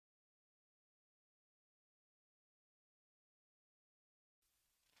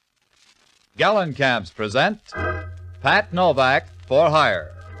Gallon Camps present Pat Novak for Hire.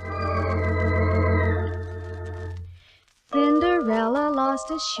 Cinderella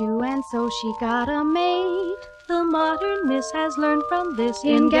lost a shoe and so she got a maid. The modern miss has learned from this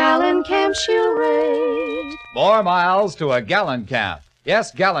in Gallon Camp she'll raid. More miles to a Gallon Camp.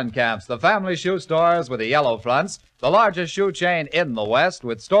 Yes, Gallon Camps, the family shoe stores with the yellow fronts, the largest shoe chain in the West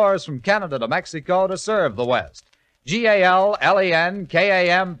with stores from Canada to Mexico to serve the West. GALLENKAMPS,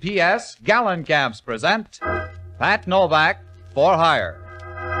 Gallon Camps present Pat Novak for Hire.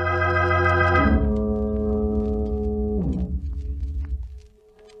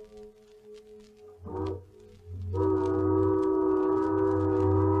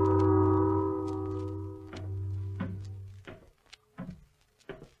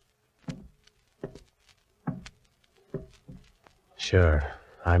 Sure,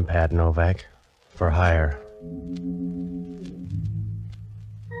 I'm Pat Novak, for hire.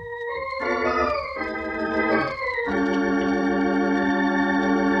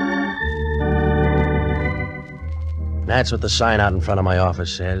 That's what the sign out in front of my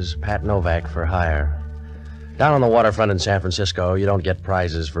office says, Pat Novak, for hire. Down on the waterfront in San Francisco, you don't get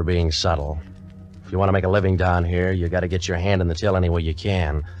prizes for being subtle. If you want to make a living down here, you got to get your hand in the till any way you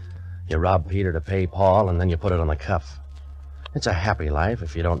can. You rob Peter to pay Paul, and then you put it on the cuff. It's a happy life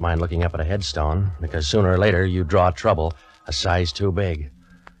if you don't mind looking up at a headstone, because sooner or later you draw trouble a size too big.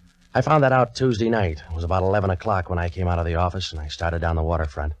 I found that out Tuesday night. It was about 11 o'clock when I came out of the office, and I started down the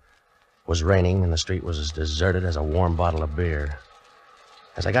waterfront. It was raining, and the street was as deserted as a warm bottle of beer.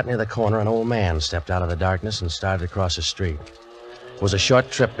 As I got near the corner, an old man stepped out of the darkness and started across the street. It was a short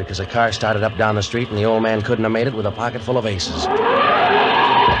trip because a car started up down the street, and the old man couldn't have made it with a pocket full of aces.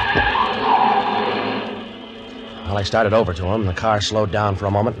 Well, I started over to him. The car slowed down for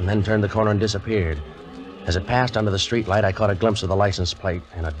a moment and then turned the corner and disappeared. As it passed under the streetlight, I caught a glimpse of the license plate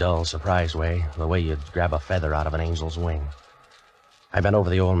in a dull, surprised way, the way you'd grab a feather out of an angel's wing. I bent over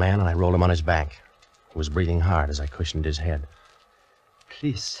the old man and I rolled him on his back. He was breathing hard as I cushioned his head.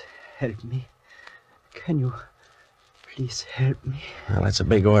 Please help me. Can you please help me? Well, that's a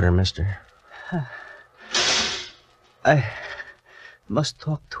big order, mister. I must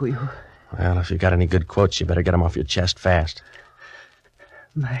talk to you. Well, if you got any good quotes, you better get them off your chest fast.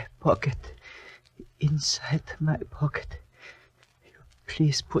 My pocket. Inside my pocket. You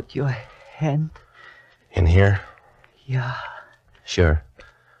please put your hand. In here? Yeah. Sure.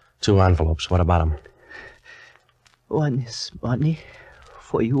 2 envelopes. What about them? One is money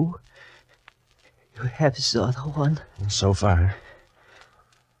for you. You have the other one. So far.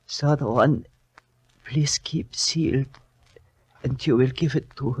 The other one, please keep sealed. And you will give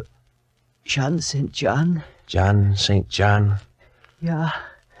it to John St. John. John St. John? Yeah.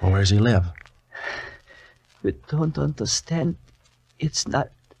 Well, where does he live? You don't understand. It's not...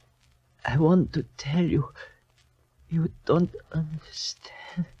 I want to tell you. You don't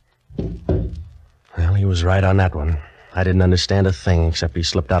understand. Well, he was right on that one. I didn't understand a thing except he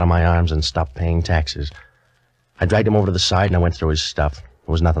slipped out of my arms and stopped paying taxes. I dragged him over to the side and I went through his stuff.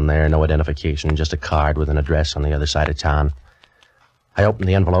 There was nothing there, no identification, just a card with an address on the other side of town. I opened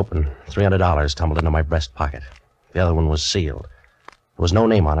the envelope and $300 tumbled into my breast pocket. The other one was sealed. There was no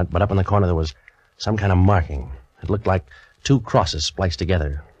name on it, but up in the corner there was some kind of marking. It looked like 2 crosses spliced together.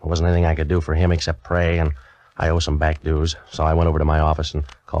 There wasn't anything I could do for him except pray, and I owe some back dues, so I went over to my office and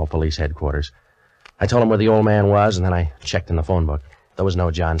called police headquarters. I told them where the old man was, and then I checked in the phone book. There was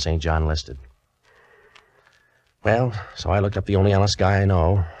no John St. John listed. Well, so I looked up the only honest guy I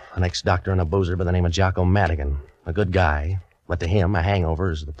know, an ex-doctor and a boozer by the name of Jocko Madigan. A good guy, but to him, a hangover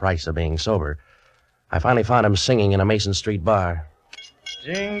is the price of being sober. I finally found him singing in a Mason Street bar.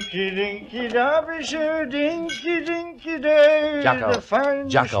 Dinky, dinky, Derbyshire, dinky, dinky, day.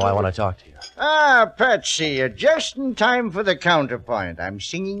 Jocko, I want to talk to you. Ah, Patsy, you're just in time for the counterpoint. I'm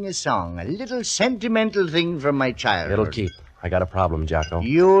singing a song, a little sentimental thing from my childhood. It'll keep. I got a problem, Jocko.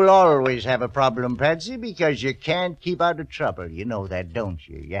 You'll always have a problem, Patsy, because you can't keep out of trouble. You know that, don't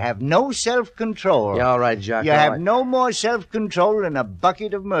you? You have no self-control. Yeah, all right, Jocko. You have no more self-control than a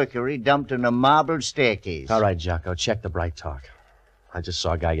bucket of mercury dumped in a marble staircase. All right, Jocko, check the bright talk. I just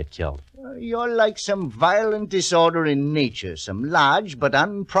saw a guy get killed. You're like some violent disorder in nature, some large but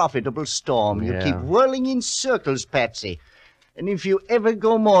unprofitable storm. You keep whirling in circles, Patsy. And if you ever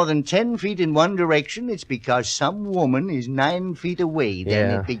go more than 10 feet in one direction, it's because some woman is 9 feet away.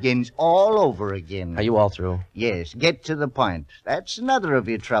 Then it begins all over again. Are you all through? Yes, get to the point. That's another of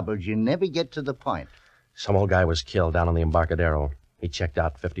your troubles. You never get to the point. Some old guy was killed down on the Embarcadero. He checked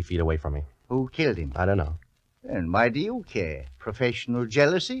out 50 feet away from me. Who killed him? I don't know. And why do you care? Professional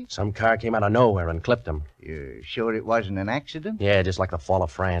jealousy? Some car came out of nowhere and clipped him. You're sure it wasn't an accident? Yeah, just like the fall of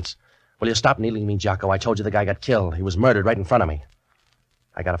France. Will you stop needling me, Jocko? I told you the guy got killed. He was murdered right in front of me.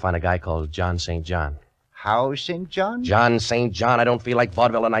 I gotta find a guy called John St. John. How, St. John? John St. John. I don't feel like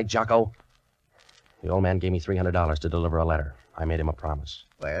vaudeville tonight, Jocko. The old man gave me $300 to deliver a letter. I made him a promise.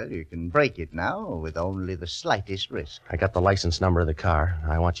 Well, you can break it now with only the slightest risk. I got the license number of the car.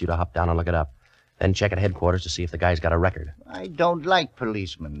 I want you to hop down and look it up. Then check at headquarters to see if the guy's got a record. I don't like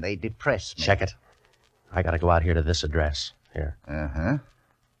policemen. They depress me. Check it. I gotta go out here to this address. Here. Uh-huh.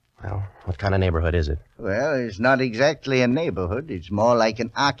 Well, what kind of neighborhood is it? Well, it's not exactly a neighborhood. It's more like an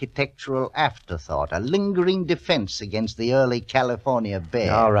architectural afterthought, a lingering defense against the early California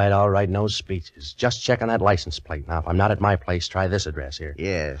bear. All right. No speeches. Just check on that license plate. Now, if I'm not at my place, try this address here.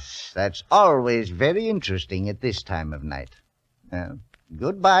 Yes, that's always very interesting at this time of night.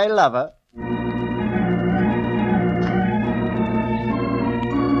 Goodbye, lover.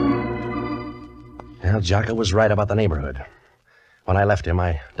 Well, Jocko was right about the neighborhood. When I left him,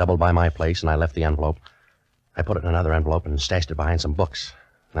 I doubled by my place, and I left the envelope. I put it in another envelope and stashed it behind some books.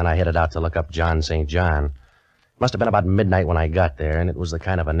 Then I headed out to look up John St. John. It must have been about midnight when I got there, and it was the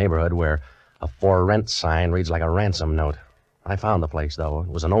kind of a neighborhood where a for rent sign reads like a ransom note. I found the place, though. It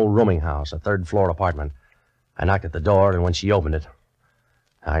was an old rooming house, a third-floor apartment. I knocked at the door, and when she opened it,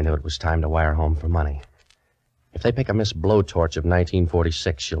 I knew it was time to wire home for money. If they pick a Miss Blowtorch of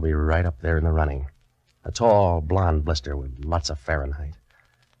 1946, she'll be right up there in the running. A tall, blonde blister with lots of Fahrenheit.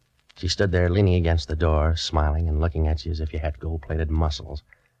 She stood there leaning against the door, smiling and looking at you as if you had gold-plated muscles.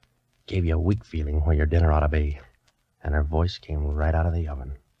 Gave you a weak feeling where your dinner ought to be. And her voice came right out of the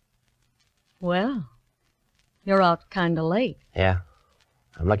oven. Well, you're out kind of late. Yeah.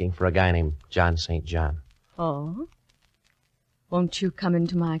 I'm looking for a guy named John St. John. Oh? Won't you come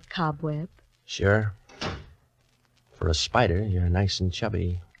into my cobweb? Sure. For a spider, you're nice and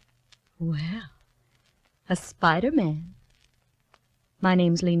chubby. Well, a Spider-Man. My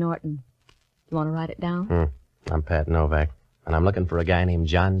name's Lee Norton. You want to write it down? I'm Pat Novak, and I'm looking for a guy named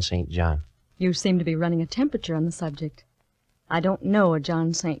John St. John. You seem to be running a temperature on the subject. I don't know a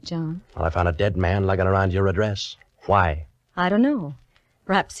John St. John. Well, I found a dead man lugging around your address. Why? I don't know.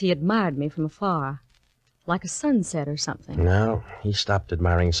 Perhaps he admired me from afar. Like a sunset or something. No, he stopped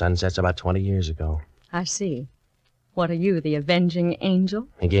admiring sunsets about 20 years ago. I see. What are you, the avenging angel?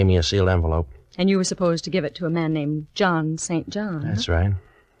 He gave me a sealed envelope. And you were supposed to give it to a man named John St. John. That's right.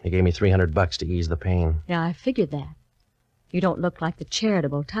 He gave me $300 to ease the pain. Yeah, I figured that. You don't look like the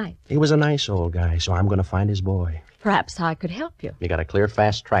charitable type. He was a nice old guy, so I'm going to find his boy. Perhaps I could help you. You got a clear,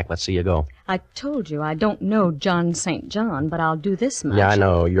 fast track. Let's see you go. I told you I don't know John St. John, but I'll do this much. Yeah, I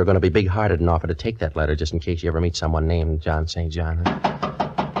know. You're going to be big-hearted and offer to take that letter just in case you ever meet someone named John St. John.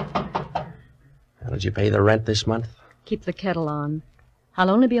 Huh? How did you pay the rent this month? Keep the kettle on. I'll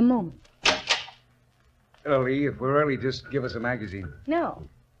only be a moment. Hello, Lee. If we're early, just give us a magazine. No.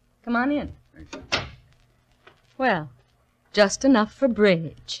 Come on in. Well, just enough for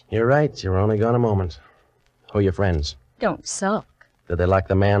bridge. You're right. You're only gone a moment. Who are your friends? Don't sulk. Did they lock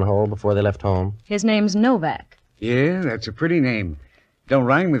the manhole before they left home? His name's Novak. Yeah, that's a pretty name. Don't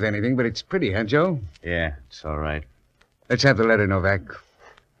rhyme with anything, but it's pretty, huh, Joe? Yeah, it's all right. Let's have the letter, Novak.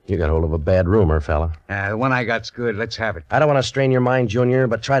 You got hold of a bad rumor, fella. The one I got's good. Let's have it. I don't want to strain your mind, Junior,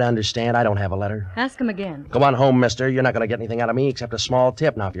 but try to understand. I don't have a letter. Ask him again. Go on home, mister. You're not going to get anything out of me except a small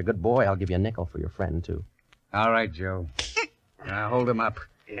tip. Now, if you're a good boy, I'll give you a nickel for your friend, too. All right, Joe. Now, hold him up.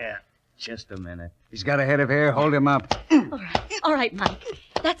 Yeah, just a minute. He's got a head of hair. Hold him up. All right, Mike.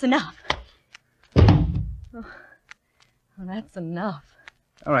 That's enough. Oh, that's enough.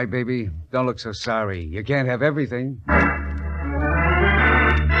 All right, baby. Don't look so sorry. You can't have everything.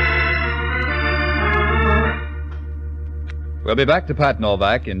 We'll be back to Pat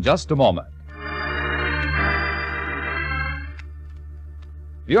Novak in just a moment.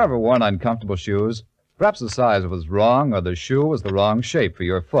 Have you ever worn uncomfortable shoes? Perhaps the size was wrong or the shoe was the wrong shape for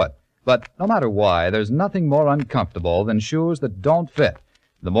your foot. But no matter why, there's nothing more uncomfortable than shoes that don't fit.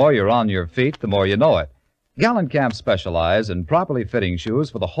 The more you're on your feet, the more you know it. Gallencamp specialize in properly fitting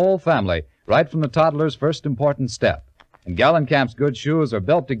shoes for the whole family, right from the toddler's first important step. And Gallencamp's good shoes are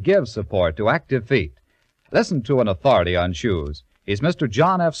built to give support to active feet. Listen to an authority on shoes. He's Mr.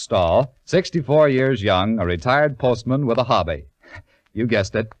 John F. Stahl, 64 years young, a retired postman with a hobby. You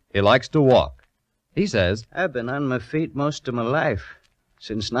guessed it, he likes to walk. He says, I've been on my feet most of my life.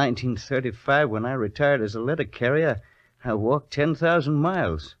 Since 1935, when I retired as a letter carrier, I walked 10,000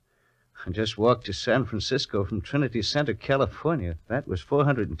 miles. I just walked to San Francisco from Trinity Center, California. That was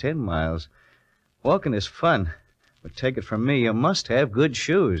 410 miles. Walking is fun, but take it from me, you must have good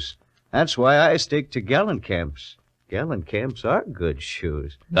shoes. That's why I stick to Gallencamps. Gallencamps are good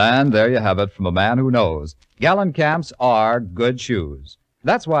shoes. and there you have it from a man who knows. Gallencamps are good shoes.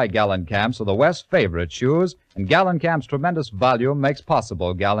 That's why Gallenkamps are the West's favorite shoes, and Gallenkamp's tremendous volume makes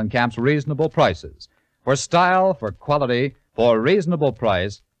possible Gallenkamp's reasonable prices. For style, for quality, for reasonable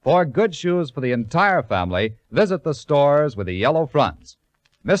price, for good shoes for the entire family, visit the stores with the yellow fronts.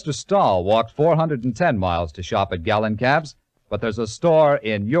 Mr. Stahl walked 410 miles to shop at Gallenkamp's, but there's a store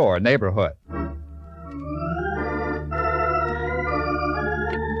in your neighborhood.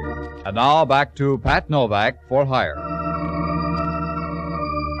 And now back to Pat Novak for hire.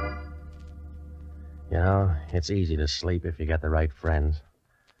 You know, it's easy to sleep if you got the right friends.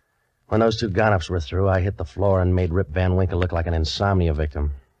 When those two gonnops were through, I hit the floor and made Rip Van Winkle look like an insomnia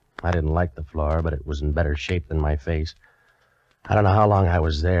victim. I didn't like the floor, but it was in better shape than my face. I don't know how long I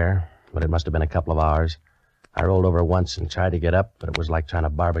was there, but it must have been a couple of hours. I rolled over once and tried to get up, but it was like trying to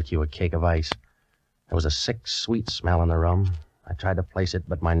barbecue a cake of ice. There was a sick, sweet smell in the room. I tried to place it,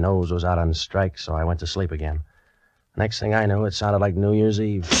 but my nose was out on strike, so I went to sleep again. Next thing I knew, it sounded like New Year's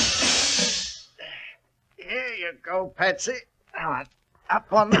Eve. Here you go, Patsy. Now,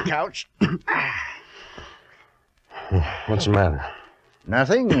 up on the couch. What's the matter?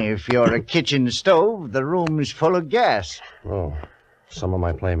 Nothing. If you're a kitchen stove, the room's full of gas. Oh, some of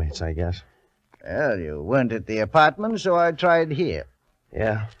my playmates, I guess. Well, you weren't at the apartment, so I tried here.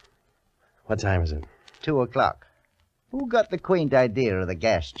 Yeah? What time is it? 2:00. Who got the quaint idea of the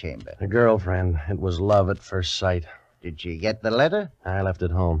gas chamber? A girlfriend. It was love at first sight. Did she get the letter? I left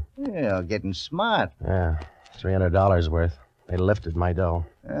it home. You're getting smart. Yeah, $300 worth. They lifted my dough.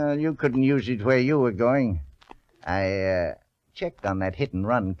 Well, you couldn't use it where you were going. I checked on that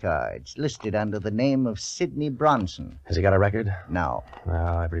hit-and-run car. It's listed under the name of Sidney Bronson. Has he got a record? No.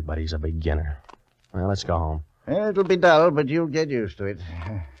 Well, everybody's a beginner. Well, let's go home. It'll be dull, but you'll get used to it.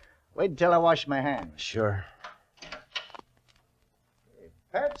 Wait till I wash my hands. Sure.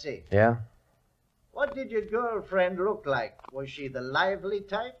 Patsy, Yeah? what did your girlfriend look like? Was she the lively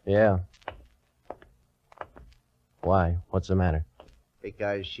type? Yeah. Why? What's the matter?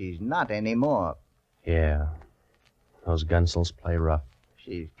 Because she's not anymore. Yeah. Those gunsels play rough.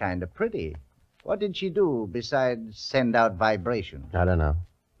 She's kind of pretty. What did she do besides send out vibrations? I don't know.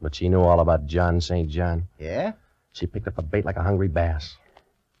 But she knew all about John St. John. Yeah? She picked up a bait like a hungry bass.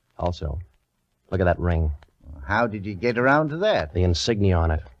 Also, look at that ring. How did you get around to that? The insignia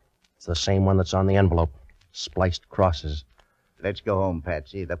on it. It's the same one that's on the envelope. Spliced crosses. Let's go home,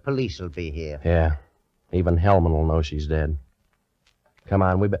 Patsy. The police will be here. Yeah. Even Hellman will know she's dead. Come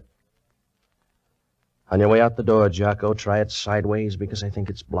on, On your way out the door, Jocko, try it sideways because I think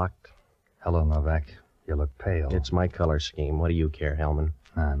it's blocked. Hello, Novak. You look pale. It's my color scheme. What do you care, Hellman?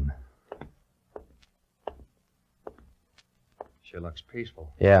 None. She looks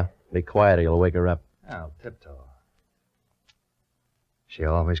peaceful. Yeah. Be quiet or you'll wake her up. I'll tiptoe. She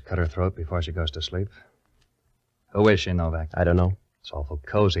always cut her throat before she goes to sleep. Who is she, Novak? I don't know. It's awful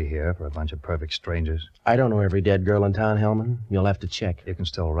cozy here for a bunch of perfect strangers. I don't know every dead girl in town, Hellman. You'll have to check. You can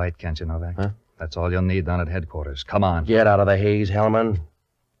still write, can't you, Novak? Huh? That's all you'll need down at headquarters. Come on. Get out of the haze, Hellman.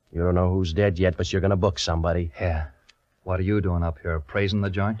 You don't know who's dead yet, but you're going to book somebody. Yeah. What are you doing up here, praising the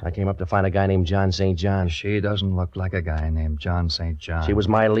joint? I came up to find a guy named John St. John. She doesn't look like a guy named John St. John. She was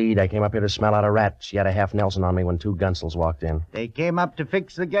my lead. I came up here to smell out a rat. She had a half Nelson on me when two gunsels walked in. They came up to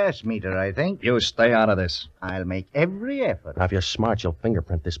fix the gas meter, I think. You stay out of this. I'll make every effort. Now, if you're smart, you'll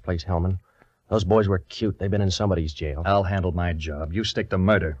fingerprint this place, Hellman. Those boys were cute. They've been in somebody's jail. I'll handle my job. You stick to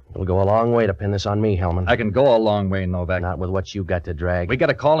murder. It'll go a long way to pin this on me, Hellman. I can go a long way, Novak. Not with what you got to drag. We get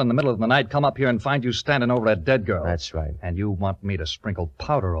a call in the middle of the night, come up here and find you standing over a dead girl. That's right. And you want me to sprinkle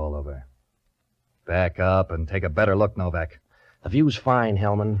powder all over. Back up and take a better look, Novak. The view's fine,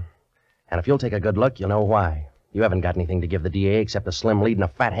 Hellman. And if you'll take a good look, you'll know why. You haven't got anything to give the DA except a slim lead and a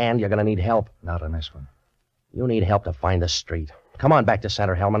fat hand. You're going to need help. Not on this one. You need help to find the street. Come on back to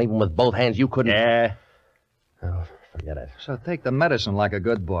center, Hellman. Even with both hands, you couldn't... Yeah. Oh, forget it. So take the medicine like a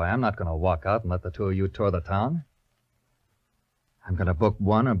good boy. I'm not going to walk out and let the two of you tour the town. I'm going to book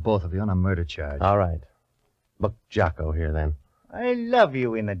one or both of you on a murder charge. All right. Book Jocko here, then. I love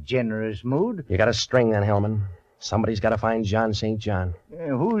you in a generous mood. You got a string, then, Hellman. Somebody's got to find John St. John.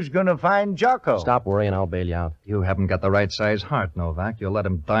 Who's going to find Jocko? Stop worrying, I'll bail you out. You haven't got the right size heart, Novak. You'll let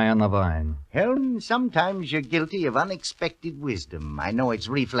him die on the vine. Helm, sometimes you're guilty of unexpected wisdom. I know it's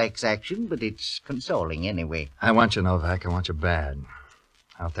reflex action, but it's consoling anyway. I want you, Novak. I want you bad.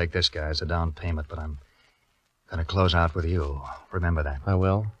 I'll take this guy as a down payment, but I'm going to close out with you. Remember that. I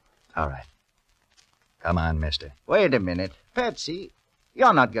will. All right. Come on, mister. Wait a minute. Patsy,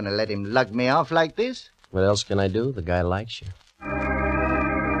 you're not going to let him lug me off like this? What else can I do? The guy likes you.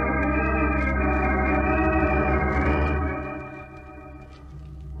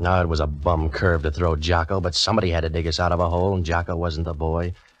 No, it was a bum curve to throw Jocko, but somebody had to dig us out of a hole, and Jocko wasn't the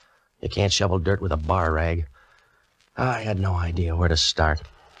boy. You can't shovel dirt with a bar rag. I had no idea where to start.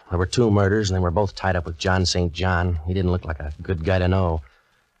 There were 2 murders, and they were both tied up with John St. John. He didn't look like a good guy to know.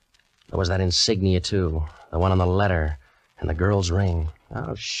 There was that insignia, too, the one on the letter, and the girl's ring.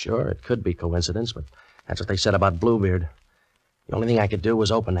 Oh, sure, it could be coincidence, but that's what they said about Bluebeard. The only thing I could do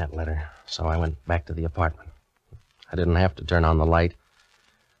was open that letter, so I went back to the apartment. I didn't have to turn on the light.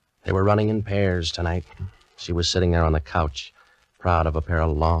 They were running in pairs tonight. She was sitting there on the couch, proud of a pair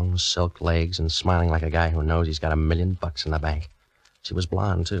of long silk legs and smiling like a guy who knows he's got $1 million in the bank. She was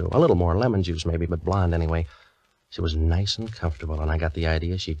blonde, too. A little more lemon juice, maybe, but blonde anyway. She was nice and comfortable, and I got the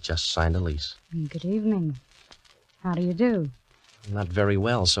idea she'd just signed a lease. Good evening. How do you do? Not very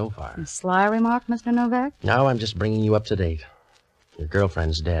well so far. A sly remark, Mr. Novak? No, I'm just bringing you up to date. Your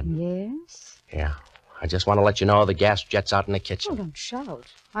girlfriend's dead. Yes? Yeah. I just want to let you know the gas jet's out in the kitchen. Oh, don't shout.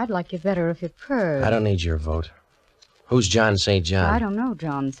 I'd like you better if you purred. I don't need your vote. Who's John St. John? I don't know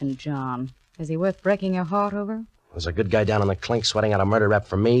John St. John. Is he worth breaking your heart over? There's a good guy down on the clink sweating out a murder rap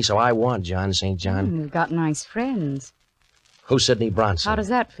for me, so I want John St. John. You've got nice friends. Who's Sidney Bronson? How does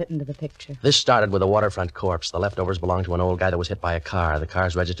that fit into the picture? This started with a waterfront corpse. The leftovers belong to an old guy that was hit by a car. The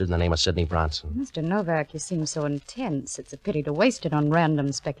car's registered in the name of Sidney Bronson. Mr. Novak, you seem so intense. It's a pity to waste it on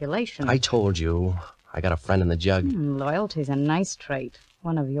random speculation. I told you. I got a friend in the jug. Loyalty's a nice trait.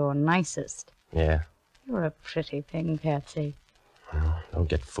 One of your nicest. Yeah. You're a pretty thing, Patsy. Well, don't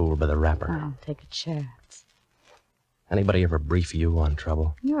get fooled by the rapper. I'll take a chance. Anybody ever brief you on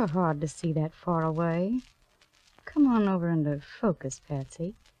trouble? You're hard to see that far away. Come on over into focus,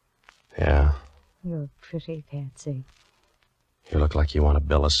 Patsy. Yeah. You're pretty, Patsy. You look like you want to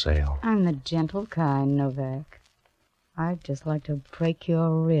bill a sale. I'm the gentle kind, Novak. I'd just like to break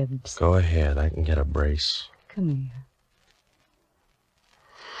your ribs. Go ahead. I can get a brace. Come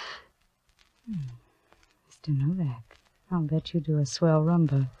here. Mr. Novak, I'll bet you do a swell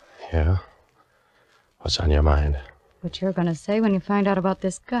rumba. Yeah? What's on your mind? What you're going to say when you find out about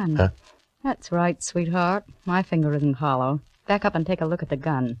this gun. Huh? That's right, sweetheart. My finger isn't hollow. Back up and take a look at the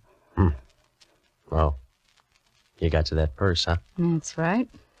gun. Oh. You got to that purse, huh? That's right.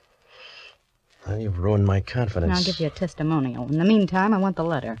 Well, you've ruined my confidence. I'll give you a testimonial. In the meantime, I want the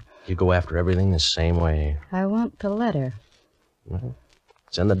letter. You go after everything the same way. I want the letter. Well,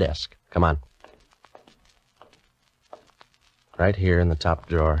 it's in the desk. Come on. Right here in the top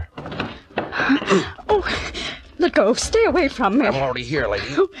drawer. Oh, let go. Stay away from me. I'm already here,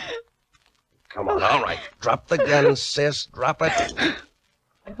 lady. Come on, all right. Drop the gun, sis. Drop it.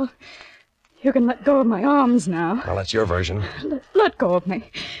 Well, you can let go of my arms now. Well, that's your version. Let go of me.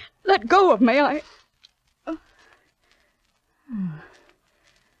 Let go of me.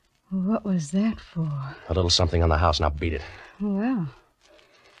 What was that for? A little something on the house. Now beat it. Well,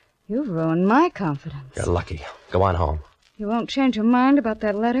 you've ruined my confidence. You're lucky. Go on home. You won't change your mind about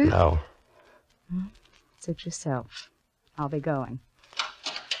that letter? No. Suit yourself. I'll be going.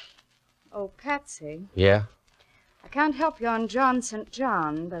 Oh, Patsy. Yeah? I can't help you on John St.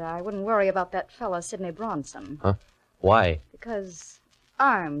 John, but I wouldn't worry about that fella, Sidney Bronson. Huh? Why? Because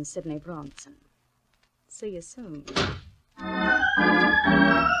I'm Sidney Bronson. See you soon.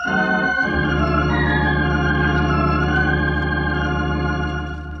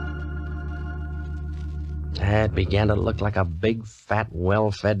 That began to look like a big, fat,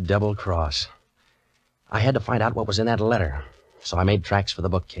 well-fed double cross. I had to find out what was in that letter, so I made tracks for the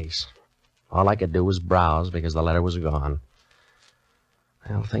bookcase. All I could do was browse because the letter was gone.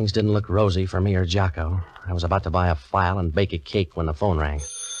 Well, things didn't look rosy for me or Jocko. I was about to buy a file and bake a cake when the phone rang.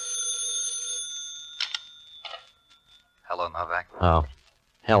 Hello, Novak. Oh,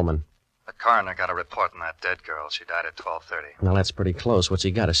 Hellman. The coroner got a report on that dead girl. She died at 12:30. Well, that's pretty close. What's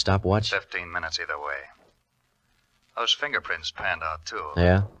he got, a stopwatch? 15 minutes either way. Those fingerprints panned out, too.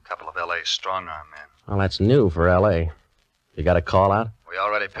 Yeah? A couple of L.A. strong-arm men. Well, that's new for L.A. You got a call out? We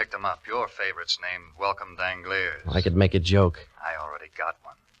already picked them up. Your favorite's named Welcome Dangliers. I could make a joke. I already got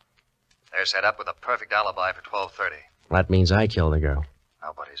one. They're set up with a perfect alibi for 12:30. That means I killed the girl.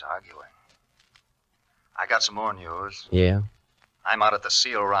 Nobody's arguing. I got some more news. Yeah? I'm out at the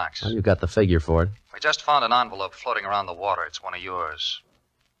Seal Rocks. Well, you got the figure for it. We just found an envelope floating around the water. It's one of yours.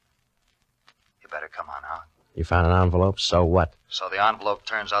 You better come on out. You found an envelope, so what? So the envelope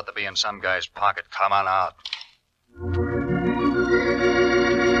turns out to be in some guy's pocket. Come on out.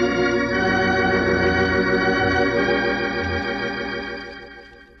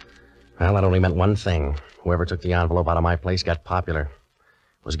 Well, that only meant one thing. Whoever took the envelope out of my place got popular.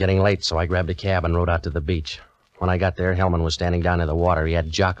 It was getting late, so I grabbed a cab and rode out to the beach. When I got there, Hellman was standing down near the water. He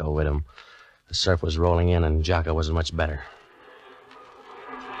had Jocko with him. The surf was rolling in, and Jocko wasn't much better.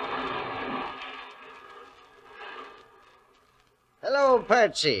 Hello,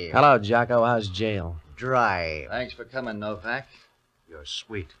 Patsy. Hello, Jocko. How's jail? Dry. Thanks for coming, Novak. You're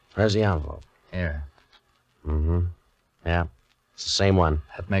sweet. Where's the envelope? Here. Mm-hmm. Yeah, it's the same one.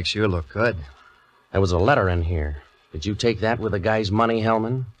 That makes you look good. There was a letter in here. Did you take that with the guy's money,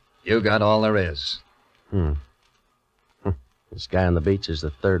 Hellman? You got all there is. This guy on the beach is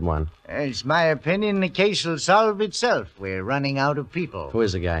the third one. It's my opinion the case will solve itself. We're running out of people. Who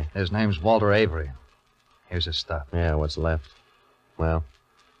is the guy? His name's Walter Avery. Here's his stuff. Yeah, what's left? Well,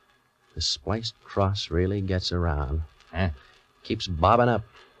 this spliced cross really gets around. Keeps bobbing up.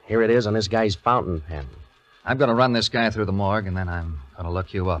 Here it is on this guy's fountain pen. I'm going to run this guy through the morgue, and then I'm going to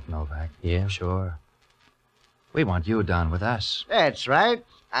look you up, Novak. Yeah? Sure. We want you down with us. That's right.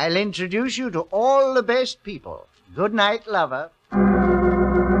 I'll introduce you to all the best people. Good night, lover.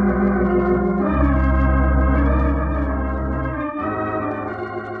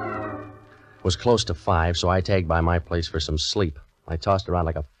 It was close to 5, so I tagged by my place for some sleep. I tossed around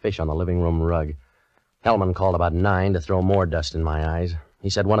like a fish on the living room rug. Hellman called about 9 to throw more dust in my eyes. He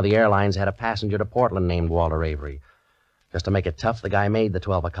said one of the airlines had a passenger to Portland named Walter Avery. Just to make it tough, the guy made the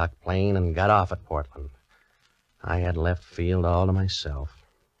 12 o'clock plane and got off at Portland. I had left field all to myself.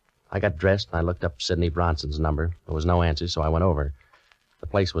 I got dressed and I looked up Sidney Bronson's number. There was no answer, so I went over. The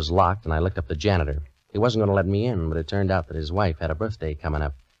place was locked, and I looked up the janitor. He wasn't going to let me in, but it turned out that his wife had a birthday coming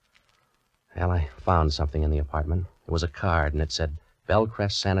up. Well, I found something in the apartment. It was a card, and it said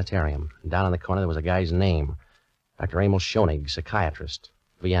Bellcrest Sanitarium. And down in the corner there was a guy's name. Dr. Emil Schoenig, psychiatrist.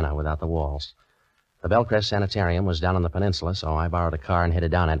 Vienna without the walls. The Bellcrest Sanitarium was down on the peninsula, so I borrowed a car and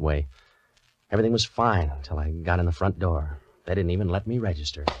headed down that way. Everything was fine until I got in the front door. They didn't even let me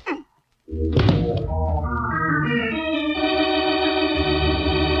register.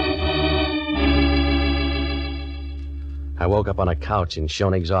 I woke up on a couch in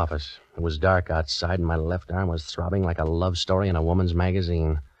Schoenig's office. It was dark outside, and my left arm was throbbing like a love story in a woman's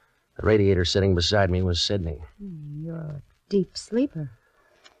magazine. The radiator sitting beside me was Sidney. You're a deep sleeper.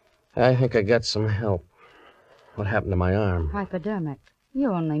 I think I got some help. What happened to my arm? Hypodermic.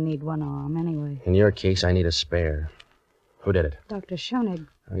 You only need one arm anyway. In your case, I need a spare. Who did it? Dr. Schoenig.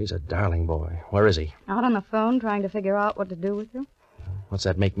 Oh, he's a darling boy. Where is he? Out on the phone trying to figure out what to do with you? What's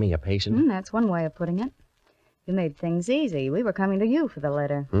that make me, a patient? That's one way of putting it. You made things easy. We were coming to you for the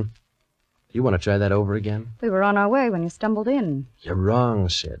letter. Do you want to try that over again? We were on our way when you stumbled in. You're wrong,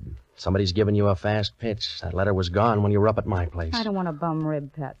 Sid. Somebody's given you a fast pitch. That letter was gone when you were up at my place. I don't want a bum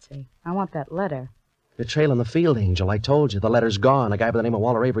rib, Patsy. I want that letter. You're trailing the field angel. I told you. The letter's gone. A guy by the name of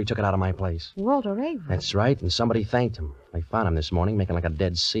Walter Avery took it out of my place. Walter Avery? That's right, and somebody thanked him. They found him this morning making like a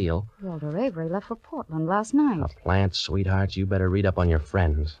dead seal. Walter Avery left for Portland last night. A plant, sweetheart. You better read up on your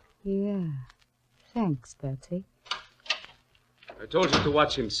friends. Yeah. Thanks, Patsy. I told you to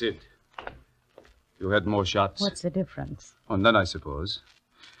watch him, Sid. You had more shots. What's the difference? Oh, none, I suppose.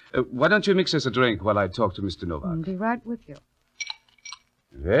 Why don't you mix us a drink while I talk to Mr. Novak? I'll be right with you.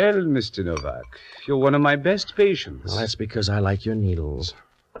 Well, Mr. Novak, you're one of my best patients. Well, that's because I like your needles.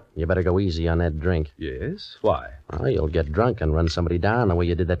 You better go easy on that drink. Yes? Why? Well, you'll get drunk and run somebody down the way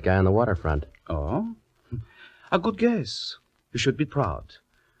you did that guy on the waterfront. Oh? A good guess. You should be proud.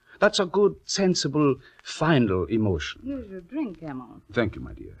 That's a good, sensible, final emotion. Here's your drink, Emma. Thank you,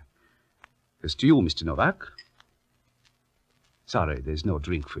 my dear. As to you, Mr. Novak. Sorry, there's no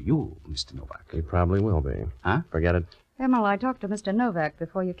drink for you, Mr. Novak. He probably will be. Huh? Forget it. Emma, I talked to Mr. Novak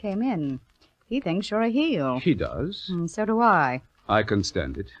before you came in. He thinks you're a heel. He does. And so do I. I can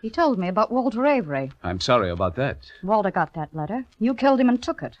stand it. He told me about Walter Avery. I'm sorry about that. Walter got that letter. You killed him and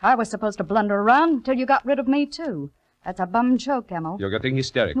took it. I was supposed to blunder around until you got rid of me, too. That's a bum joke, Emil. You're getting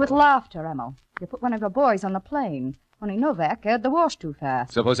hysterical. With laughter, Emil. You put one of your boys on the plane. Only Novak aired the wash too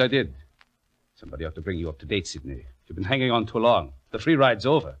fast. Suppose I did. Somebody ought to bring you up to date, Sidney. You've been hanging on too long. The free ride's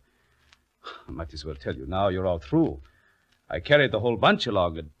over. I might as well tell you now you're all through. I carried the whole bunch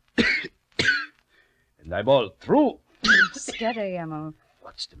along and... and I'm all through. Steady, Emil.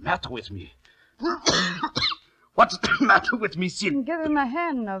 What's the matter with me? What's the matter with me, Sid? Give him a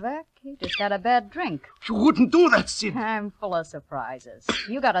hand, Novak. He just had a bad drink. You wouldn't do that, Sid. I'm full of surprises.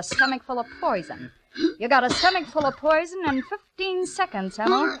 You got a stomach full of poison. You got a stomach full of poison in 15 seconds,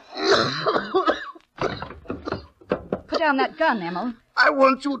 Emil. Put down that gun, Emil. I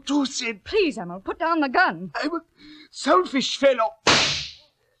want you to, Sid. Please, Emil, put down the gun. I'm a selfish fellow.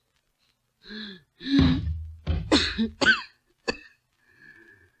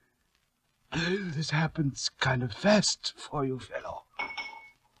 This happens kind of fast for you, fellow.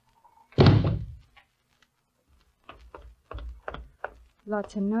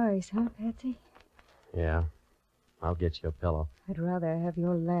 Lots of noise, huh, Patsy? Yeah. I'll get you a pillow. I'd rather have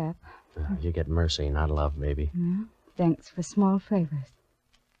your lap. You get mercy, not love, baby. Yeah? Thanks for small favors.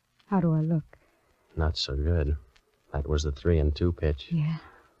 How do I look? Not so good. That was the 3-2 pitch. Yeah,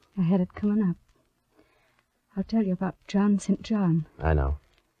 I had it coming up. I'll tell you about John St. John. I know.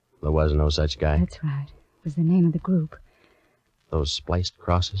 There was no such guy. That's right. It was the name of the group. Those spliced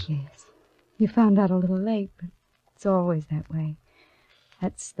crosses? Yes. You found out a little late, but it's always that way.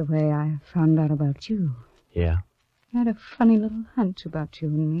 That's the way I found out about you. Yeah? I had a funny little hunch about you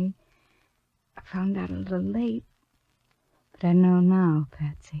and me. I found out a little late, but I know now,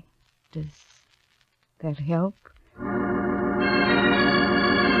 Patsy. Does that help?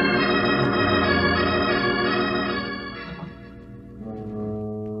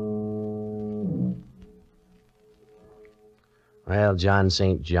 Well, John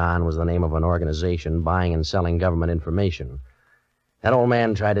St. John was the name of an organization buying and selling government information. That old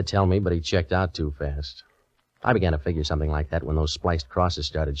man tried to tell me, but he checked out too fast. I began to figure something like that when those spliced crosses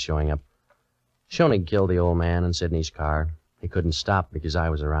started showing up. Schoenig killed the old man in Sidney's car. He couldn't stop because I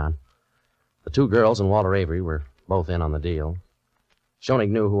was around. The 2 girls and Walter Avery were both in on the deal. Schoenig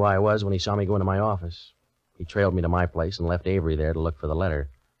knew who I was when he saw me go into my office. He trailed me to my place and left Avery there to look for the letter.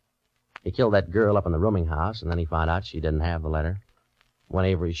 He killed that girl up in the rooming house, and then he found out she didn't have the letter. When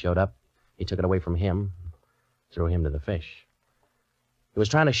Avery showed up, he took it away from him, threw him to the fish. He was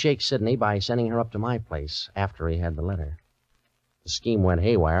trying to shake Sidney by sending her up to my place after he had the letter. The scheme went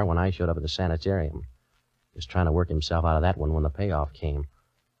haywire when I showed up at the sanitarium. He was trying to work himself out of that one when the payoff came.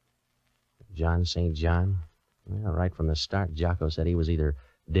 John St. John? Well, right from the start, Jocko said he was either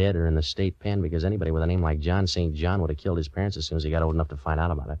dead or in the state pen because anybody with a name like John St. John would have killed his parents as soon as he got old enough to find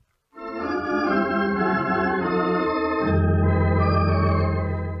out about it.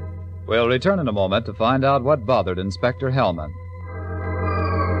 We'll return in a moment to find out what bothered Inspector Hellman.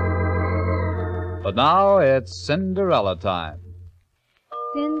 But now it's Cinderella time.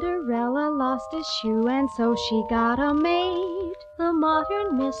 Cinderella lost a shoe and so she got a maid. The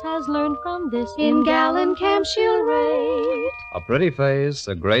modern miss has learned from this. In Gallon Camp she'll rate. A pretty face,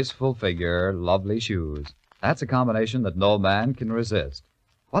 a graceful figure, lovely shoes. That's a combination that no man can resist.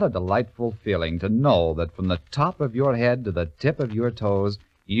 What a delightful feeling to know that from the top of your head to the tip of your toes,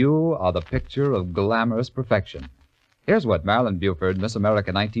 you are the picture of glamorous perfection. Here's what Marilyn Buford, Miss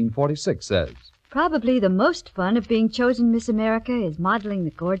America 1946, says. Probably the most fun of being chosen Miss America is modeling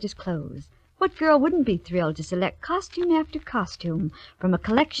the gorgeous clothes. What girl wouldn't be thrilled to select costume after costume from a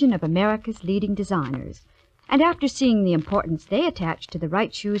collection of America's leading designers? And after seeing the importance they attach to the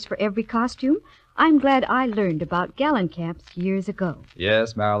right shoes for every costume, I'm glad I learned about Gallon Camps years ago.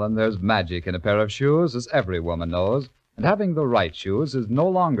 Yes, Marilyn, there's magic in a pair of shoes, as every woman knows. And having the right shoes is no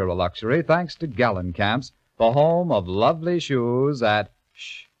longer a luxury thanks to Gallon Camps, the home of lovely shoes at,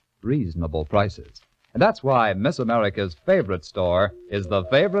 reasonable prices. And that's why Miss America's favorite store is the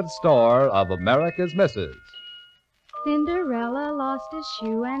favorite store of America's misses. Cinderella lost a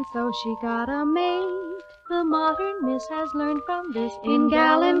shoe and so she got a maid. The modern miss has learned from this. In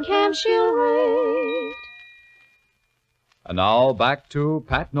Gallon Camp she'll rate. And now back to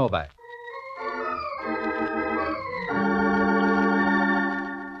Pat Novak.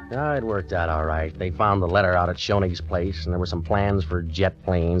 It worked out all right. They found the letter out at Schoenig's place, and there were some plans for jet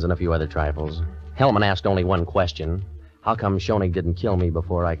planes and a few other trifles. Hellman asked only one question. How come Schoenig didn't kill me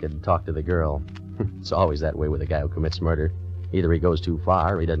before I could talk to the girl? It's always that way with a guy who commits murder. Either he goes too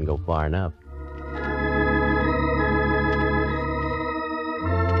far or he doesn't go far enough.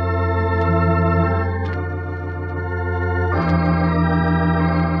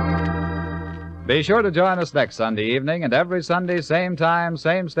 Be sure to join us next Sunday evening and every Sunday, same time,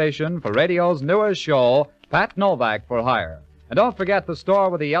 same station, for radio's newest show, Pat Novak for Hire. And don't forget the store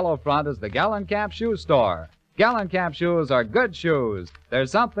with the yellow front is the Gallon Camp Shoe Store. Gallon Camp shoes are good shoes.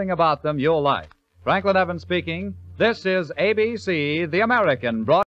 There's something about them you'll like. Franklin Evans speaking. This is ABC, the American broadcast.